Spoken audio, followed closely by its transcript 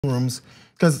rooms,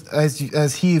 because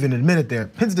as he even admitted there,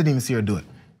 Pence didn't even see her do it.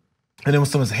 And then when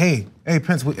someone said, hey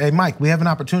Pence, hey Mike, we have an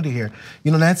opportunity here.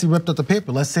 You know, Nancy ripped up the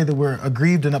paper. Let's say that we're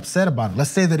aggrieved and upset about it.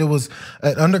 Let's say that it was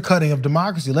an undercutting of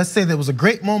democracy. Let's say that it was a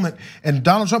great moment and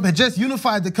Donald Trump had just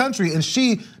unified the country and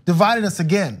she divided us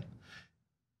again.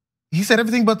 He said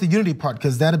everything but the unity part,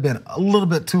 because that had been a little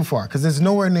bit too far, because there's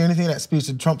nowhere near anything in that speech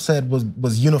that Trump said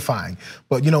was unifying.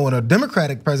 But you know, when a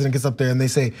Democratic president gets up there and they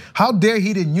say, how dare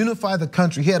he didn't unify the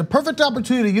country? He had a perfect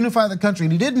opportunity to unify the country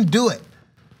and he didn't do it.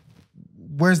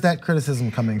 Where's that criticism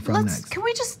coming from next? Can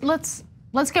we just, let's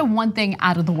get one thing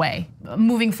out of the way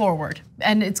moving forward.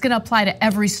 And it's gonna apply to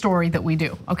every story that we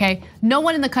do, okay? No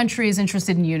one in the country is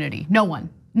interested in unity, no one.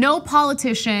 No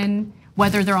politician,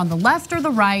 whether they're on the left or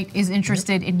the right, is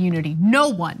interested in unity. No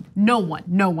one, no one,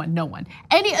 no one, no one.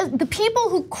 The people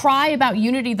who cry about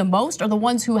unity the most are the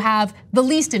ones who have the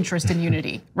least interest in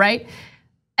unity, right?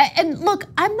 And look,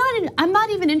 I'm not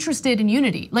even interested in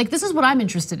unity. Like, this is what I'm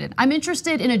interested in. I'm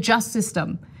interested in a just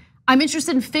system. I'm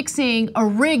interested in fixing a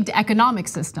rigged economic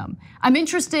system. I'm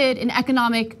interested in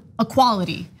economic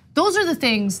equality. Those are the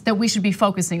things that we should be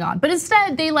focusing on. But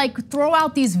instead, they like throw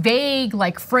out these vague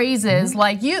like phrases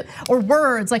like or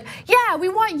words like, yeah, we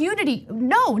want unity.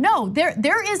 No,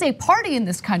 there is a party in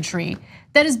this country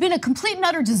that has been a complete and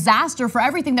utter disaster for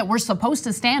everything that we're supposed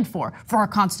to stand for our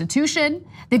Constitution.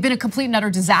 They've been a complete and utter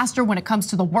disaster when it comes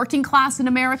to the working class in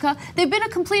America. They've been a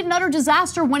complete and utter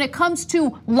disaster when it comes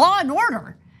to law and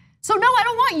order. So no, I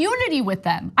don't want unity with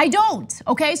them. I don't,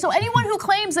 okay? So anyone who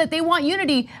claims that they want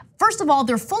unity, first of all,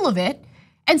 they're full of it.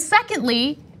 And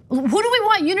secondly, who do we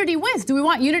want unity with? Do we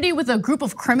want unity with a group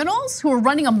of criminals who are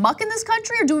running amok in this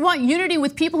country? Or do we want unity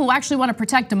with people who actually want to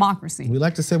protect democracy? We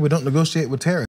like to say we don't negotiate with terrorists.